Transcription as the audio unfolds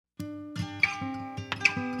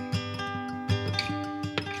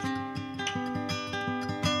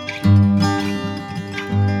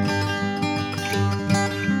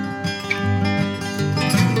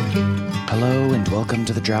Welcome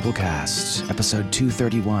to the Drabblecast, episode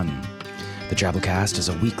 231. The Drabblecast is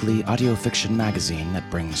a weekly audio fiction magazine that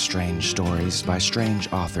brings strange stories by strange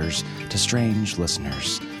authors to strange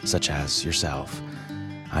listeners, such as yourself.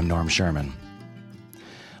 I'm Norm Sherman.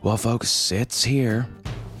 Well, folks, it's here.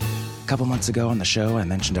 A couple months ago on the show, I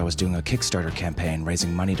mentioned I was doing a Kickstarter campaign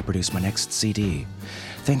raising money to produce my next CD.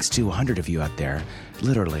 Thanks to 100 of you out there,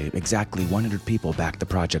 literally exactly 100 people backed the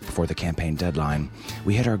project before the campaign deadline.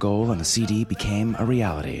 We hit our goal and the CD became a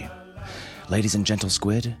reality. Ladies and gentle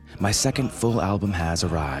squid, my second full album has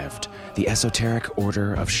arrived, The Esoteric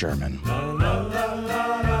Order of Sherman.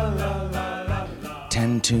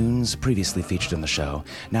 10 tunes previously featured in the show,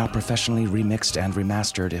 now professionally remixed and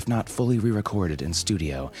remastered, if not fully re-recorded in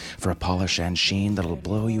studio, for a polish and sheen that'll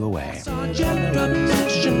blow you away.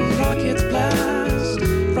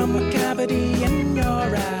 From a cavity in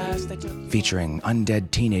your ass. Featuring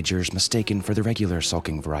undead teenagers mistaken for the regular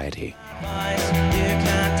sulking variety.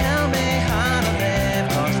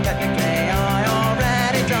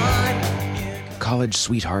 College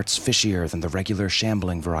sweethearts fishier than the regular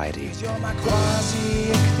shambling variety. You're my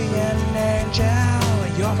quasi-ichthian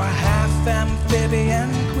angel. You're my half-amphibian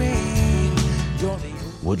queen. You're the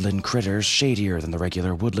woodland critters shadier than the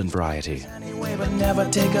regular woodland variety. Anyway, but never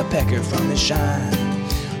take a pecker from his shine.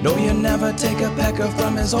 No, you never take a pecker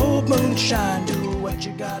from his old moonshine. Do what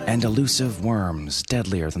you gotta. And elusive worms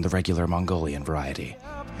deadlier than the regular Mongolian variety.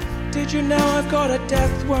 Did you know I've got a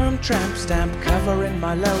death worm tramp stamp covering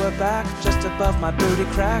my lower back just above my booty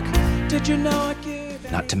crack? Did you know I give...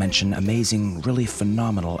 Not to mention amazing, really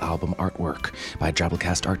phenomenal album artwork by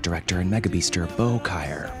Drabblecast art director and megabeaster Bo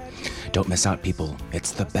Kyer. Don't miss out, people.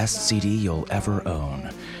 It's the best CD you'll ever own.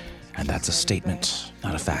 And that's a statement,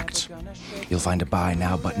 not a fact. You'll find a Buy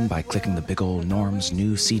Now button by clicking the big ol' Norm's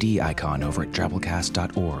new CD icon over at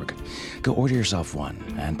Drabblecast.org. Go order yourself one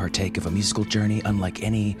and partake of a musical journey unlike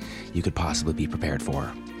any you could possibly be prepared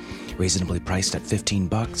for. Reasonably priced at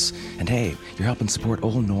 $15, and hey, you're helping support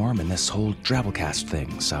old Norm and this whole Drabblecast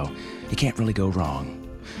thing, so you can't really go wrong.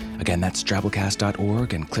 Again, that's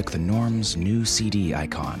Drabblecast.org and click the Norm's new CD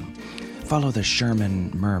icon. Follow the Sherman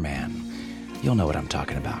Merman. You'll know what I'm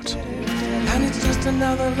talking about. And it's just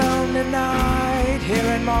another lonely night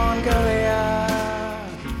here in Mongolia.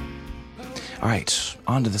 All right,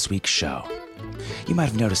 on to this week's show. You might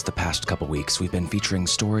have noticed the past couple weeks we've been featuring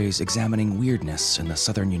stories examining weirdness in the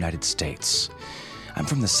southern United States. I'm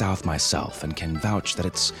from the South myself and can vouch that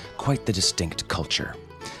it's quite the distinct culture.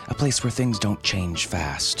 A place where things don't change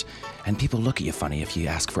fast, and people look at you funny if you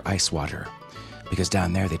ask for ice water. Because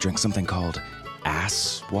down there they drink something called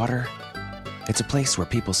ass water. It's a place where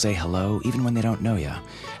people say hello even when they don't know you,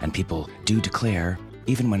 and people do declare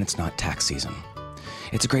even when it's not tax season.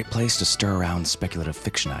 It's a great place to stir around speculative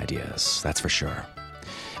fiction ideas, that's for sure.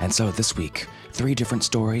 And so this week, 3 different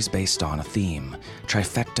stories based on a theme,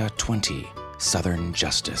 Trifecta XX, Southern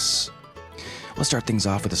Justice. We'll start things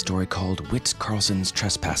off with a story called Whit Carlson's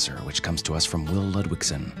Trespasser, which comes to us from Will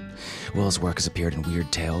Ludwigson. Will's work has appeared in Weird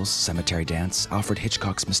Tales, Cemetery Dance, Alfred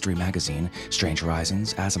Hitchcock's Mystery Magazine, Strange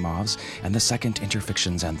Horizons, Asimov's, and the Second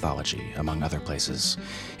Interfictions Anthology, among other places.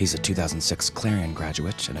 He's a 2006 Clarion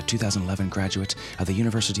graduate and a 2011 graduate of the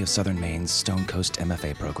University of Southern Maine's Stone Coast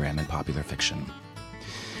MFA program in popular fiction.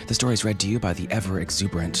 The story is read to you by the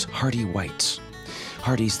ever-exuberant Hardy White.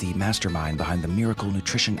 Hardy's the mastermind behind the Miracle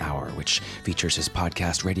Nutrition Hour, which features his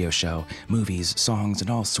podcast radio show, movies, songs, and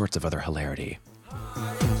all sorts of other hilarity.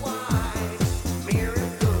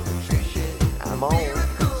 I'm on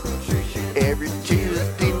every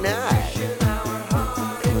Tuesday night.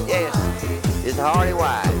 Yes, it's Hardy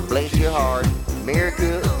White. Bless your heart.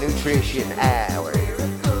 Miracle Nutrition Hour.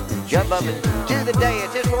 Jump up and do the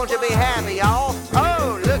dance. Just want you to be happy, y'all.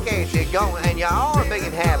 Oh, look at you going. And y'all are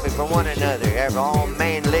being happy for one another. Every all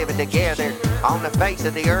men living together on the face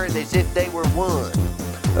of the earth as if they were one.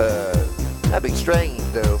 That'd be strange,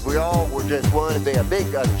 though, if we all were just one. It'd be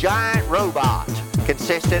a giant robot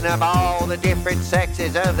consisting of all the different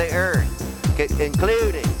sexes of the earth,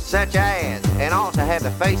 including such as, and also have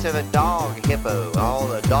the face of a dog hippo, all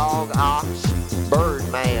the dog ox, bird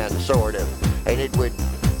man, sort of. And it would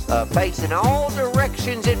face in all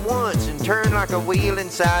directions at once and turn like a wheel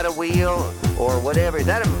inside a wheel or whatever.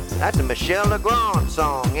 That's a Michel Legrand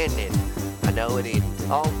song, isn't it? I know it is.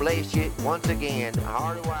 Oh, bless you. Once again,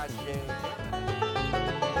 Hardy White Show.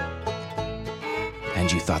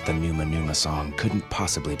 And you thought the Numa Numa song couldn't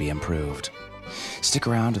possibly be improved. Stick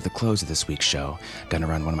around at the close of this week's show. Gonna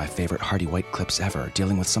run one of my favorite Hardy White clips ever,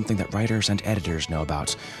 dealing with something that writers and editors know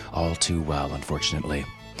about all too well, unfortunately.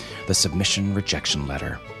 The submission rejection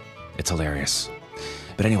letter. It's hilarious.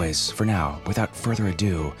 But anyways, for now, without further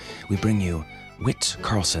ado, we bring you Whit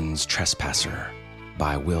Carlson's Trespasser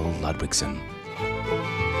by Will Ludwigson.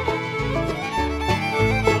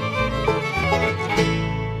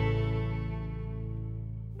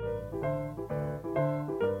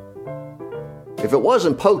 If it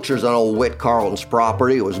wasn't poachers on old Whit Carlton's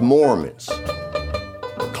property, it was Mormons,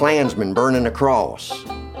 Klansmen burning a cross,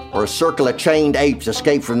 or a circle of chained apes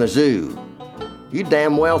escaped from the zoo. You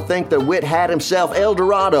damn well think that Whit had himself El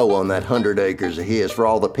Dorado on that 100 acres of his for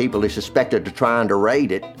all the people he suspected of trying to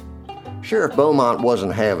raid it. Sheriff Beaumont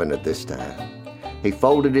wasn't having it this time. He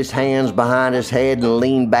folded his hands behind his head and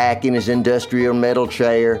leaned back in his industrial metal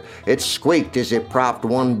chair. It squeaked as it propped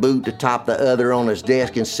one boot atop the other on his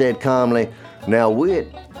desk and said calmly, "Now,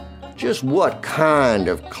 Whit, just what kind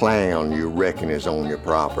of clown you reckon is on your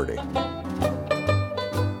property?"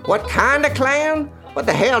 "What kind of clown? What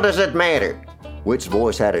the hell does it matter?" Whit's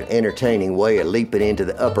voice had an entertaining way of leaping into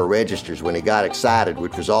the upper registers when he got excited,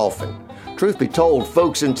 which was often. Truth be told,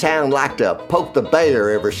 folks in town liked to poke the bear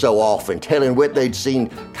every so often, telling Whit they'd seen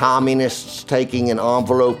communists taking an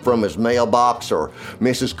envelope from his mailbox or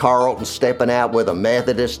Mrs. Carlton stepping out with a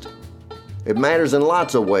Methodist. It matters in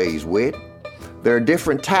lots of ways, Whit. There are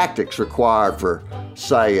different tactics required for,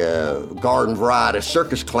 say, a garden variety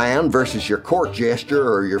circus clown versus your court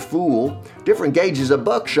jester or your fool. Different gauges of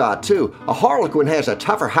buckshot, too. A harlequin has a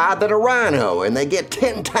tougher hide than a rhino, and they get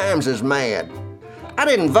 10 times as mad. "I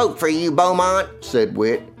didn't vote for you, Beaumont," said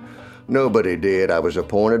Whit. "Nobody did. I was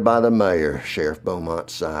appointed by the mayor," Sheriff Beaumont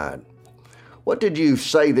sighed. "What did you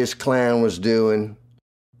say this clown was doing?"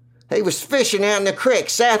 "He was fishing out in the creek,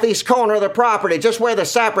 southeast corner of the property, just where the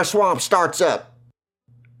cypress swamp starts up."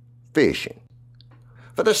 "Fishing?"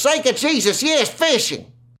 "For the sake of Jesus, yes, fishing."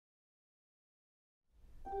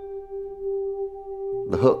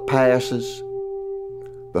 The hook passes.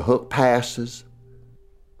 The hook passes.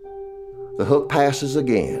 The hook passes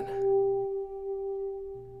again.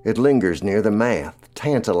 It lingers near the mouth,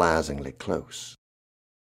 tantalizingly close.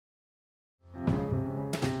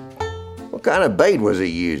 What kind of bait was he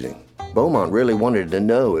using? Beaumont really wanted to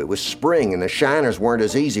know. It was spring and the shiners weren't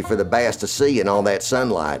as easy for the bass to see in all that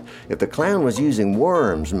sunlight. If the clown was using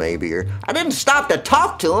worms, maybe, or... "I didn't stop to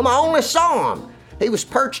talk to him, I only saw him. He was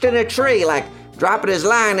perched in a tree, like dropping his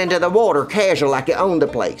line into the water casual like he owned the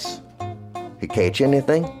place." "He catch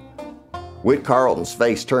anything?" Whit Carlton's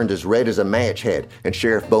face turned as red as a match head, and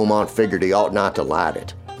Sheriff Beaumont figured he ought not to light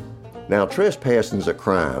it. Now, trespassing's a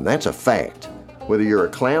crime, that's a fact, whether you're a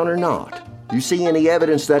clown or not. You see any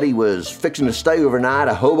evidence that he was fixing to stay overnight,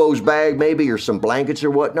 a hobo's bag maybe, or some blankets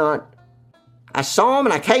or whatnot? "I saw him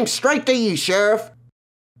and I came straight to you, Sheriff."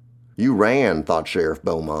 You ran, thought Sheriff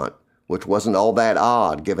Beaumont, which wasn't all that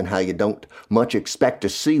odd given how you don't much expect to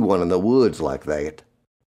see one in the woods like that.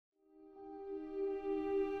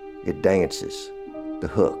 It dances, the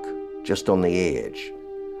hook, just on the edge.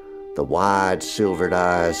 The wide, silvered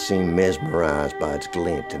eyes seem mesmerized by its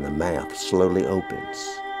glint, and the mouth slowly opens.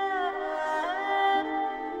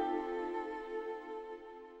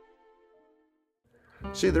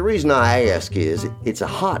 See, the reason I ask is, it's a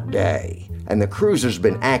hot day, and the cruiser's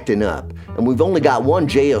been acting up, and we've only got one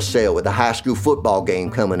jail cell with the high school football game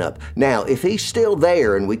coming up. Now, if he's still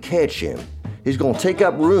there and we catch him, he's gonna take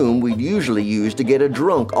up room we'd usually use to get a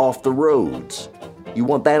drunk off the roads. You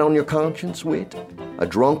want that on your conscience, Whit? A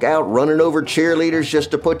drunk out running over cheerleaders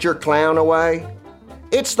just to put your clown away?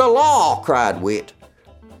 "It's the law," cried Whit.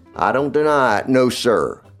 "I don't deny it, no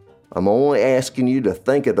sir. I'm only asking you to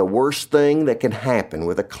think of the worst thing that can happen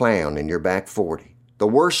with a clown in your back 40. The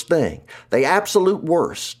worst thing, the absolute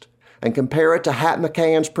worst, and compare it to Hat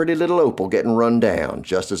McCann's pretty little opal getting run down,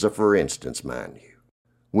 just as a for instance, mind you."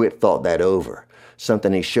 Whit thought that over,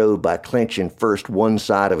 something he showed by clenching first one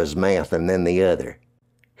side of his mouth and then the other.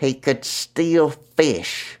 "He could steal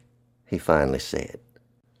fish," he finally said.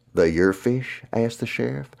 "The your fish?" asked the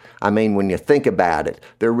sheriff. "I mean, when you think about it,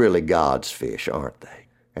 they're really God's fish, aren't they?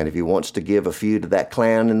 And if he wants to give a few to that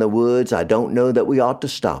clown in the woods, I don't know that we ought to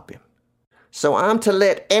stop him." "So I'm to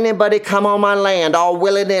let anybody come on my land all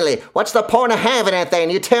willy-nilly? What's the point of having it then?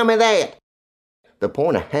 You tell me that." "The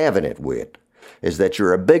point of having it, Whit, is that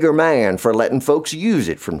you're a bigger man for letting folks use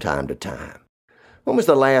it from time to time. When was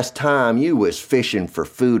the last time you was fishing for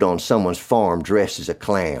food on someone's farm dressed as a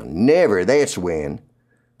clown? Never, that's when.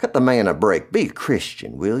 Cut the man a break. Be a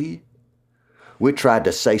Christian, will you?" Whit tried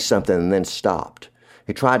to say something and then stopped.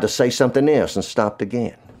 He tried to say something else and stopped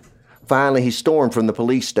again. Finally, he stormed from the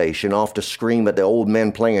police station off to scream at the old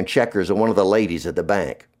men playing checkers and one of the ladies at the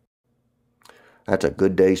bank. That's a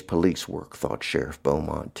good day's police work, thought Sheriff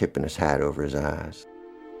Beaumont, tipping his hat over his eyes.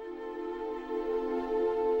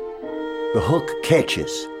 The hook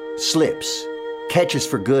catches, slips, catches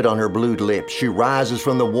for good on her blued lips. She rises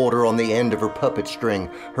from the water on the end of her puppet string,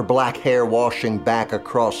 her black hair washing back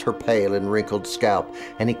across her pale and wrinkled scalp,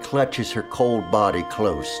 and he clutches her cold body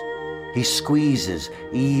close. He squeezes,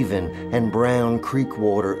 even and brown creek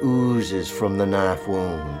water oozes from the knife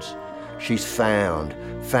wounds. She's found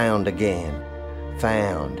again,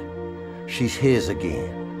 found. She's his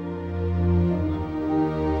again.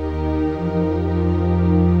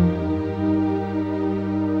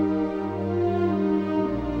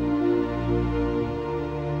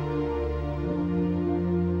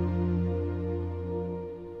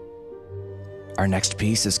 Our next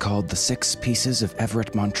piece is called The 6 Pieces of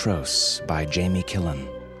Everett Montrose by Jamie Killen.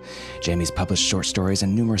 Jamie's published short stories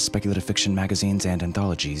in numerous speculative fiction magazines and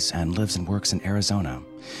anthologies and lives and works in Arizona.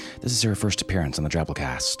 This is her first appearance on the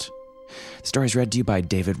Drabblecast. The story is read to you by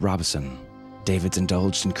David Robison. David's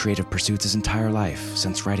indulged in creative pursuits his entire life,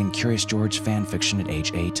 since writing Curious George fan fiction at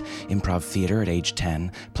age 8, improv theater at age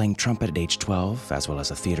 10, playing trumpet at age 12, as well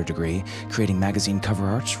as a theater degree, creating magazine cover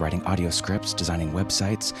art, writing audio scripts, designing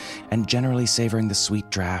websites, and generally savoring the sweet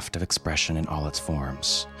draft of expression in all its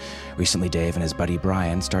forms. Recently, Dave and his buddy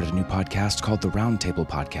Brian started a new podcast called The Roundtable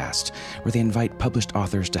Podcast, where they invite published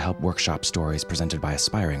authors to help workshop stories presented by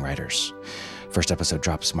aspiring writers. First episode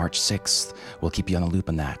drops March 6th. We'll keep you on the loop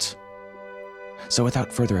on that. So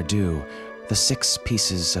without further ado, The 6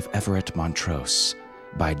 Pieces of Everett Montrose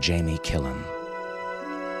by Jamie Killen.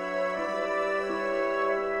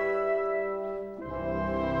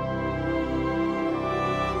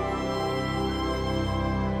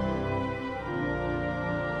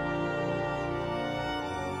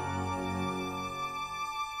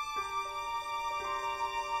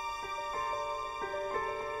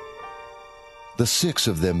 The 6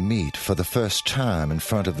 of them meet for the first time in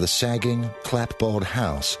front of the sagging, clapboard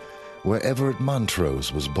house where Everett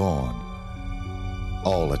Montrose was born.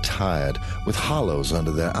 All attired with hollows under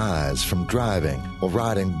their eyes from driving or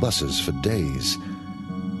riding buses for days.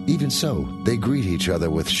 Even so, they greet each other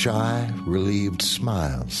with shy, relieved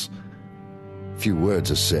smiles. Few words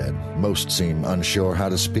are said. Most seem unsure how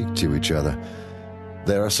to speak to each other.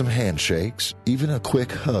 There are some handshakes, even a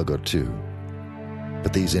quick hug or two.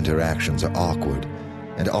 But these interactions are awkward,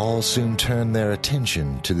 and all soon turn their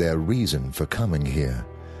attention to their reason for coming here.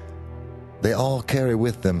 They all carry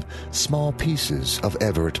with them small pieces of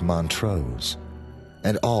Everett Montrose,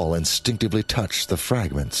 and all instinctively touch the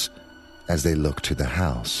fragments as they look to the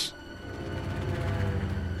house.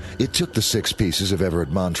 It took the 6 pieces of Everett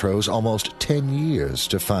Montrose almost 10 years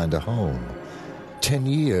to find a home. 10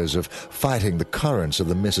 years of fighting the currents of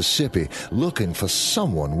the Mississippi, looking for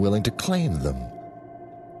someone willing to claim them.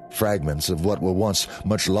 Fragments of what were once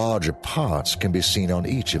much larger parts can be seen on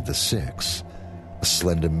each of the 6. A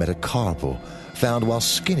slender metacarpal, found while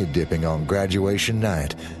skinny dipping on graduation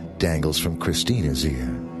night, dangles from Christina's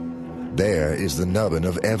ear. There is the nubbin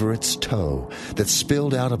of Everett's toe that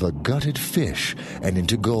spilled out of a gutted fish and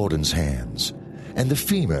into Gordon's hands, and the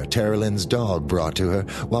femur Tara Lynn's dog brought to her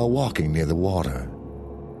while walking near the water.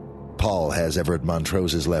 Paul has Everett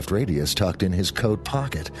Montrose's left radius tucked in his coat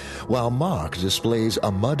pocket, while Mark displays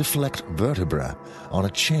a mud-flecked vertebra on a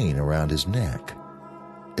chain around his neck.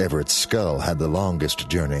 Everett's skull had the longest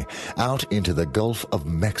journey, out into the Gulf of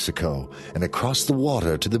Mexico and across the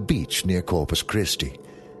water to the beach near Corpus Christi.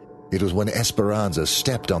 It was when Esperanza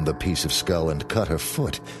stepped on the piece of skull and cut her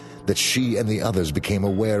foot that she and the others became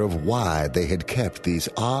aware of why they had kept these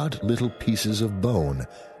odd little pieces of bone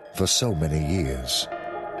for so many years.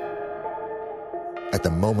 At the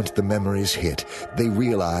moment the memories hit, they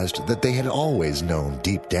realized that they had always known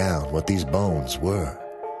deep down what these bones were.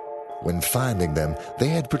 When finding them, they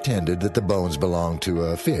had pretended that the bones belonged to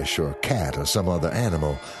a fish or cat or some other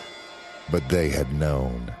animal, but they had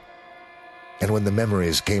known. And when the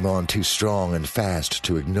memories came on too strong and fast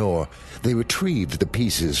to ignore, they retrieved the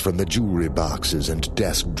pieces from the jewelry boxes and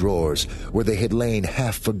desk drawers where they had lain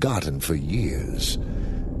half forgotten for years.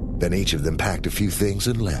 Then each of them packed a few things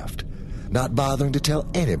and left, not bothering to tell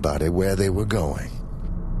anybody where they were going.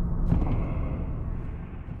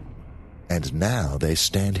 And now they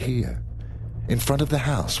stand here, in front of the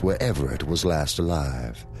house where Everett was last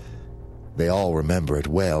alive. They all remember it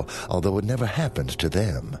well, although it never happened to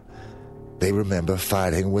them. They remember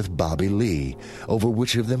fighting with Bobby Lee over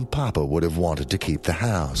which of them Papa would have wanted to keep the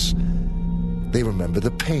house. They remember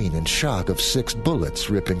the pain and shock of 6 bullets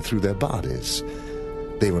ripping through their bodies.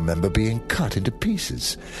 They remember being cut into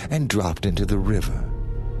pieces and dropped into the river.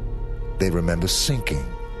 They remember sinking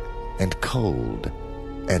and cold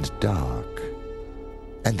and dark.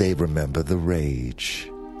 And they remember the rage.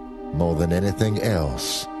 More than anything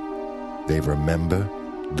else, they remember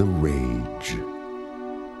the rage.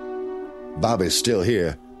 Bobby's still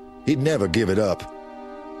here. He'd never give it up.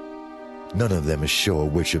 None of them is sure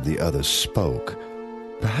which of the others spoke.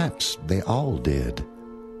 Perhaps they all did.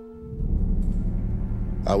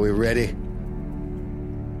 Are we ready?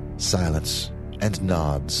 Silence and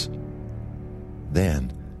nods.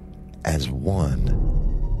 Then, as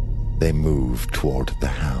one, they move toward the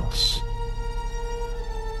house.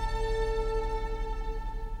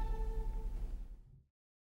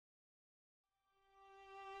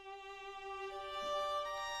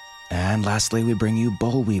 And lastly, we bring you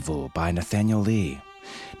Boll Weevil by Nathaniel Lee.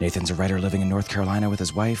 Nathan's a writer living in North Carolina with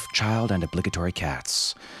his wife, child, and obligatory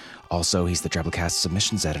cats. Also, he's the Drabblecast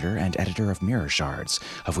submissions editor and editor of Mirror Shards,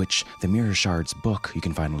 of which the Mirror Shards book you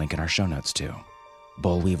can find a link in our show notes to.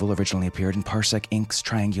 Boll Weevil originally appeared in Parsec Inc.'s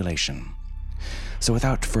Triangulation. So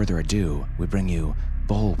without further ado, we bring you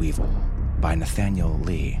Boll Weevil by Nathaniel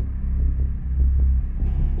Lee.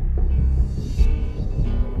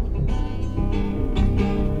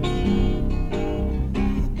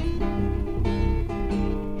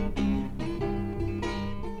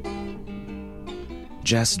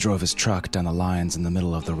 Jess drove his truck down the lines in the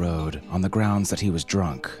middle of the road on the grounds that he was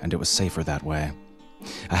drunk and it was safer that way.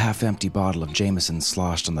 A half-empty bottle of Jameson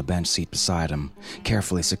sloshed on the bench seat beside him,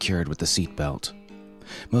 carefully secured with the seatbelt.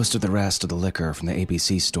 Most of the rest of the liquor from the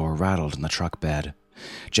ABC store rattled in the truck bed.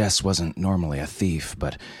 Jess wasn't normally a thief,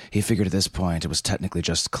 but he figured at this point it was technically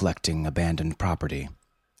just collecting abandoned property.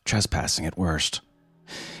 Trespassing at worst.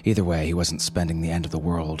 Either way, he wasn't spending the end of the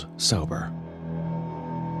world sober.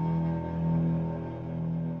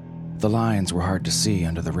 The lines were hard to see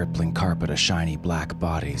under the rippling carpet of shiny black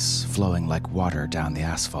bodies, flowing like water down the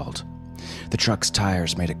asphalt. The truck's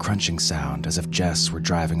tires made a crunching sound as if Jess were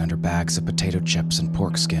driving under bags of potato chips and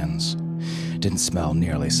pork skins. Didn't smell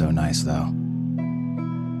nearly so nice, though.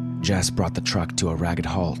 Jess brought the truck to a ragged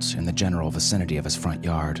halt in the general vicinity of his front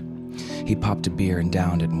yard. He popped a beer and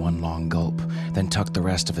downed it in one long gulp, then tucked the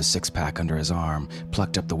rest of his six-pack under his arm,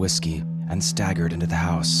 plucked up the whiskey, and staggered into the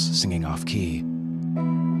house, singing off-key.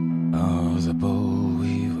 Oh, the boll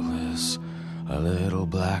weevil is a little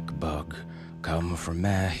black bug, come from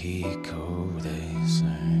Mexico, they say.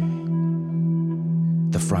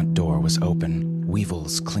 The front door was open,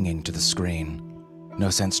 weevils clinging to the screen. No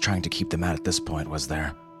sense trying to keep them out at this point, was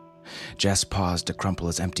there? Jess paused to crumple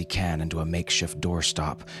his empty can into a makeshift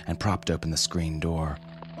doorstop and propped open the screen door.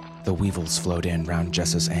 The weevils flowed in round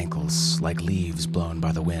Jess's ankles like leaves blown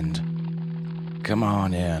by the wind. Come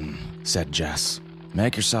on in, said Jess.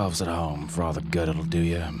 Make yourselves at home for all the good it'll do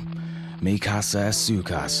you. Mi casa es su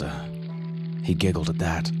casa. He giggled at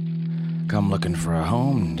that. Come looking for a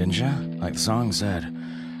home, didn't ya? Like the song said.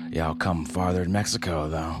 Y'all come farther than Mexico,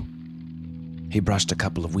 though. He brushed a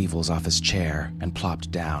couple of weevils off his chair and plopped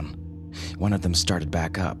down. One of them started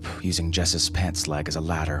back up, using Jess's pants leg as a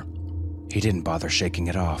ladder. He didn't bother shaking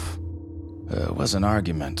it off. It was an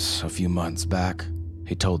argument a few months back,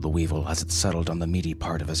 he told the weevil as it settled on the meaty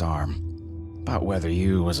part of his arm. About whether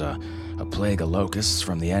you was a plague of locusts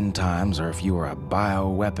from the end times or if you were a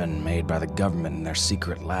bioweapon made by the government in their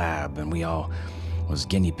secret lab and we all was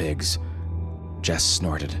guinea pigs. Jess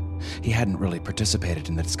snorted. He hadn't really participated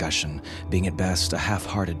in the discussion, being at best a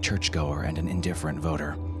half-hearted churchgoer and an indifferent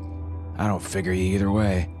voter. I don't figure you either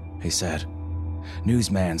way, he said.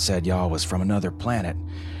 Newsman said y'all was from another planet,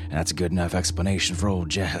 and that's a good enough explanation for old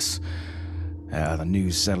Jess. The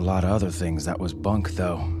news said a lot of other things that was bunk,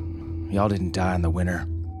 though. Y'all didn't die in the winter,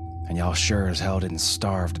 and y'all sure as hell didn't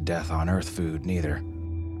starve to death on Earth food, neither.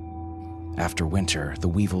 After winter, the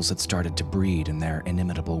weevils had started to breed in their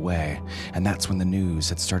inimitable way, and that's when the news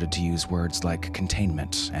had started to use words like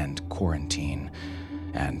containment and quarantine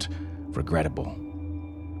and regrettable.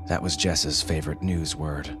 That was Jess's favorite news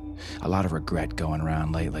word. A lot of regret going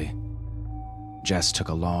around lately. Jess took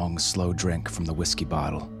a long, slow drink from the whiskey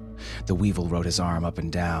bottle. The weevil rode his arm up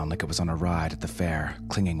and down like it was on a ride at the fair,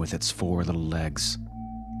 clinging with its four little legs.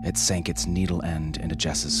 It sank its needle end into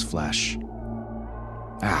Jess's flesh.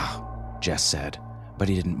 Ow, Jess said, but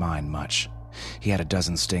he didn't mind much. He had a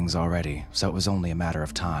dozen stings already, so it was only a matter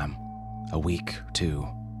of time. A week, 2,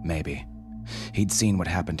 maybe. He'd seen what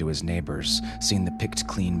happened to his neighbors, seen the picked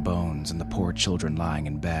clean bones and the poor children lying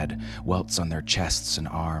in bed, welts on their chests and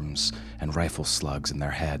arms, and rifle slugs in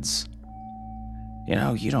their heads. You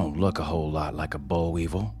know, you don't look a whole lot like a boll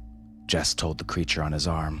weevil, Jess told the creature on his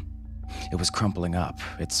arm. It was crumpling up,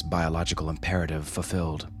 its biological imperative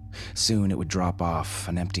fulfilled. Soon it would drop off,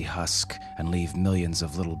 an empty husk, and leave millions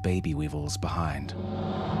of little baby weevils behind.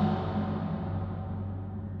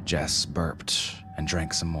 Jess burped and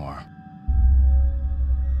drank some more.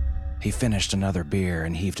 He finished another beer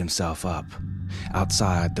and heaved himself up.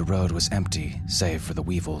 Outside, the road was empty, save for the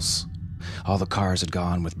weevils. All the cars had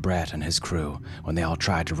gone with Brett and his crew when they all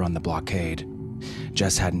tried to run the blockade.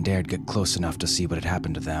 Jess hadn't dared get close enough to see what had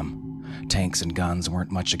happened to them. Tanks and guns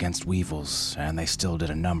weren't much against weevils, and they still did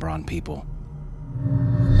a number on people.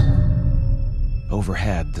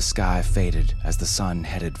 Overhead, the sky faded as the sun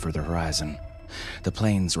headed for the horizon. The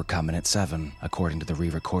planes were coming at 7, according to the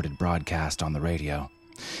re-recorded broadcast on the radio.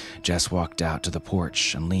 Jess walked out to the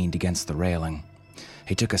porch and leaned against the railing.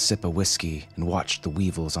 He took a sip of whiskey and watched the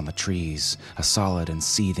weevils on the trees, a solid and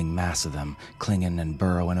seething mass of them, clinging and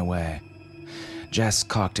burrowing away. Jess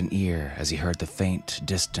cocked an ear as he heard the faint,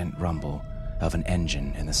 distant rumble of an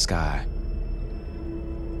engine in the sky.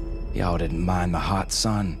 "Y'all didn't mind the hot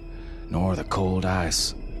sun, nor the cold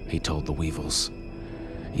ice," he told the weevils.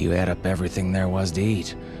 "You ate up everything there was to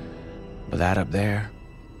eat. But that up there,"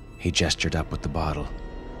 he gestured up with the bottle,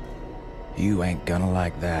 "you ain't gonna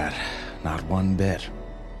like that, not one bit.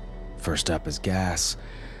 First up is gas,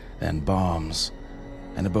 then bombs,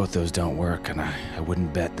 and both those don't work, and I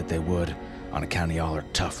wouldn't bet that they would, on account of y'all are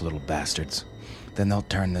tough little bastards. Then they'll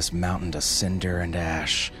turn this mountain to cinder and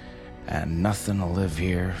ash, and nothing'll live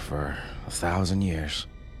here for 1,000 years.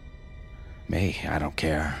 Me, I don't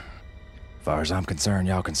care. Far as I'm concerned,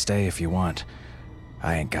 y'all can stay if you want.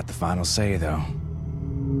 I ain't got the final say, though."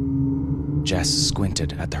 Jess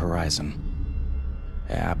squinted at the horizon.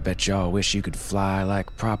 "Yeah, I bet y'all wish you could fly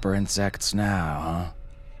like proper insects now, huh?"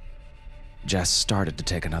 Jess started to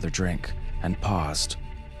take another drink and paused.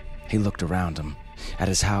 He looked around him, at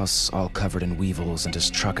his house all covered in weevils and his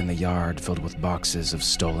truck in the yard filled with boxes of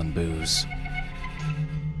stolen booze.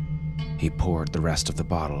 He poured the rest of the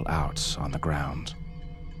bottle out on the ground.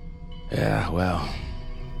 "Yeah, well,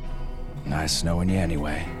 nice knowing you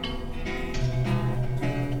anyway."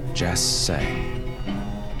 Jess sang.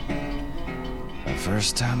 "The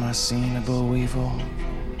first time I seen a boll weevil,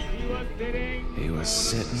 he was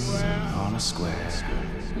sitting on a square.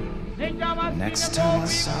 Next time I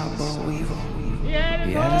saw a boll weevil, he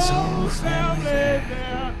had his whole family there,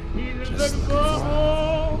 just looking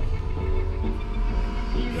for him.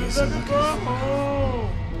 He's looking for him."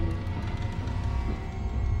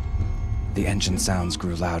 The engine sounds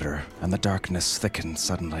grew louder, and the darkness thickened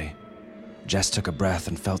suddenly. Jess took a breath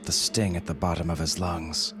and felt the sting at the bottom of his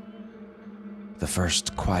lungs. The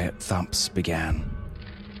first quiet thumps began.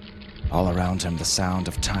 All around him, the sound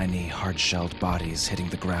of tiny, hard-shelled bodies hitting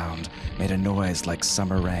the ground made a noise like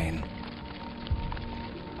summer rain.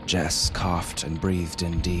 Jess coughed and breathed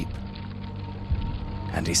in deep,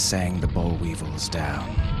 and he sang the boll weevils down.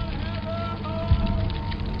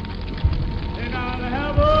 "And I'll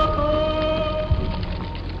have a home,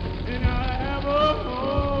 and I'll have a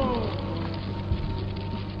home.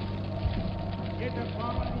 It's a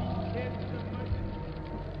family, it's a much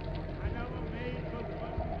I never made but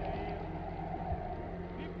one day.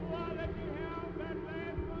 Before I let you have that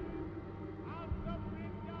last one, I'll suffer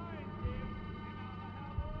in dying, dear,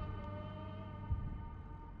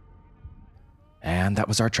 And that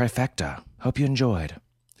was our trifecta. Hope you enjoyed.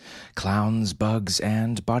 Clowns, bugs,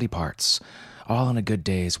 and body parts, all in a good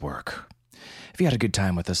day's work. If you had a good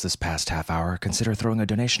time with us this past half hour, consider throwing a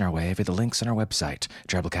donation our way via the links on our website,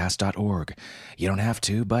 Drabblecast.org. You don't have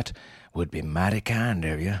to, but would be mighty kind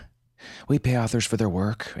of you. We pay authors for their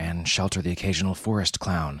work and shelter the occasional forest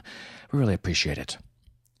clown. We really appreciate it.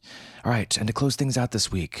 All right, and to close things out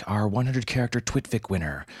this week, our 100-character Twitfic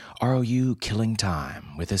winner, ROU Killing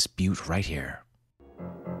Time, with this beaut right here.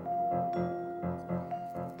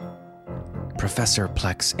 Professor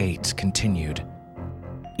Plex 8 continued.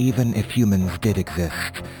 Even if humans did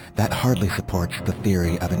exist, that hardly supports the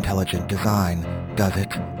theory of intelligent design, does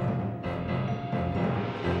it?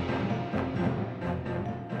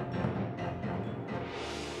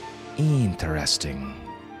 Interesting.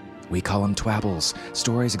 We call them twabbles.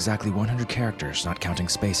 Stories exactly 100 characters, not counting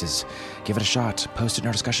spaces. Give it a shot. Post it in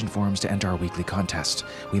our discussion forums to enter our weekly contest.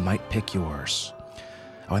 We might pick yours.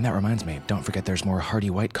 Oh, and that reminds me, don't forget there's more Hardy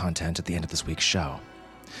White content at the end of this week's show.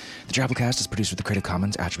 The Drabblecast is produced with the Creative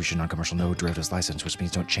Commons Attribution Non-Commercial No Derivatives License, which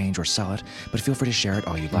means don't change or sell it, but feel free to share it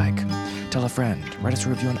all you like. Tell a friend, write us a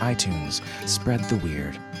review on iTunes, spread the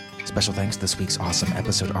weird. Special thanks to this week's awesome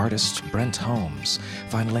episode artist, Brent Holmes.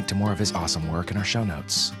 Find a link to more of his awesome work in our show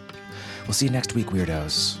notes. We'll see you next week,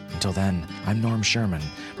 weirdos. Until then, I'm Norm Sherman,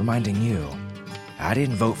 reminding you, I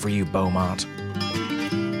didn't vote for you, Beaumont.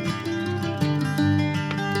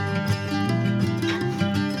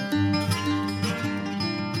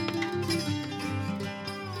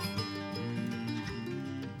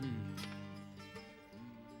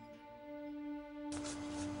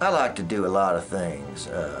 I like to do a lot of things,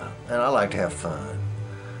 and I like to have fun.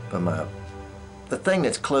 But the thing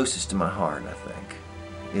that's closest to my heart, I think,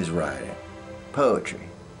 is writing poetry.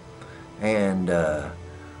 And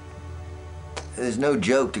there's no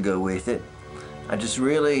joke to go with it. I just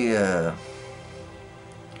really, I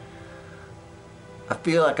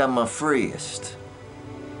feel like I'm my freest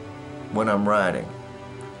when I'm writing.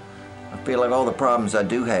 I feel like all the problems I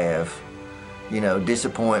do have, you know,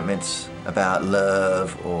 disappointments about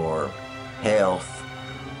love or health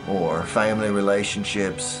or family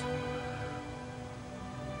relationships,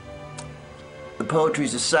 the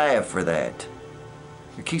poetry's a salve for that.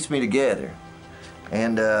 It keeps me together.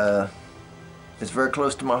 And it's very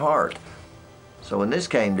close to my heart. So when this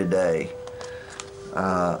came today,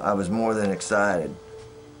 I was more than excited.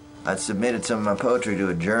 I'd submitted some of my poetry to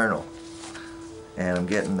a journal, and I'm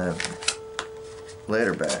getting the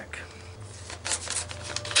letter back.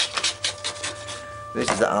 This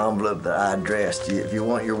is the envelope that I addressed. If you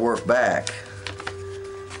want your work back,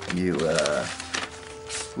 you,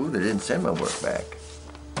 ooh, they didn't send my work back.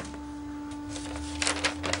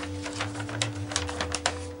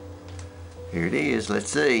 Here it is, let's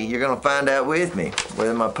see. You're gonna find out with me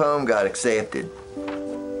whether my poem got accepted.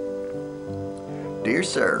 Dear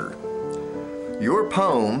Sir, your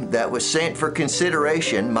poem that was sent for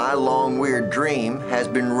consideration, My Long Weird Dream, has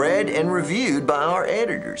been read and reviewed by our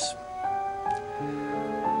editors.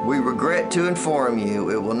 We regret to inform you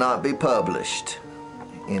it will not be published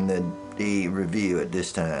in the review at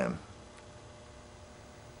this time.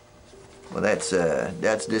 Well,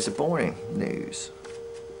 that's disappointing news.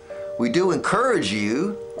 We do encourage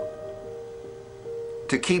you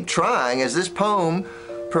to keep trying, as this poem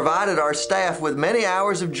provided our staff with many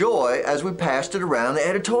hours of joy as we passed it around the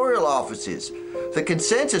editorial offices. The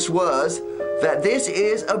consensus was that this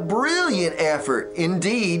is a brilliant effort,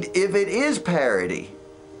 indeed, if it is parody.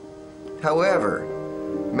 However,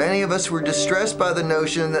 many of us were distressed by the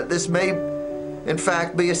notion that this may, in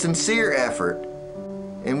fact, be a sincere effort,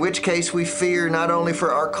 in which case we fear not only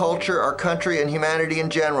for our culture, our country, and humanity in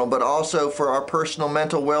general, but also for our personal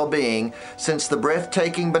mental well-being, since the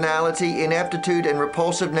breathtaking banality, ineptitude, and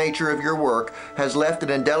repulsive nature of your work has left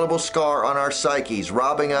an indelible scar on our psyches,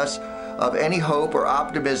 robbing us of any hope or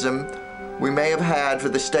optimism we may have had for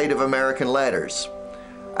the state of American letters.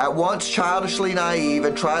 At once childishly naive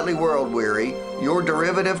and tritely world-weary, your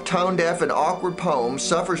derivative, tone-deaf, and awkward poem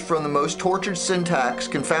suffers from the most tortured syntax,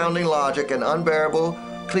 confounding logic, and unbearable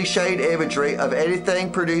cliched imagery of anything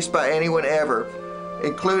produced by anyone ever,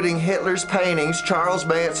 including Hitler's paintings, Charles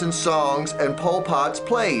Manson's songs, and Pol Pot's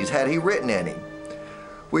plays, had he written any.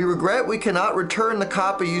 We regret we cannot return the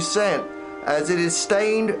copy you sent, as it is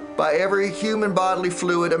stained by every human bodily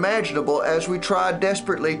fluid imaginable, as we try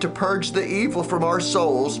desperately to purge the evil from our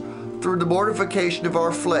souls through the mortification of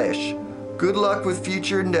our flesh. Good luck with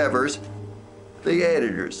future endeavors. The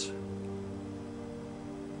editors.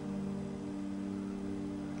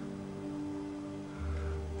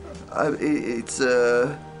 I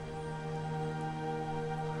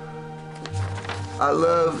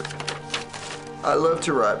love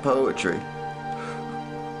to write poetry.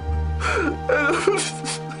 And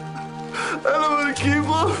I want to keep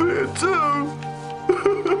loving it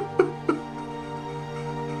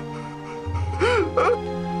too.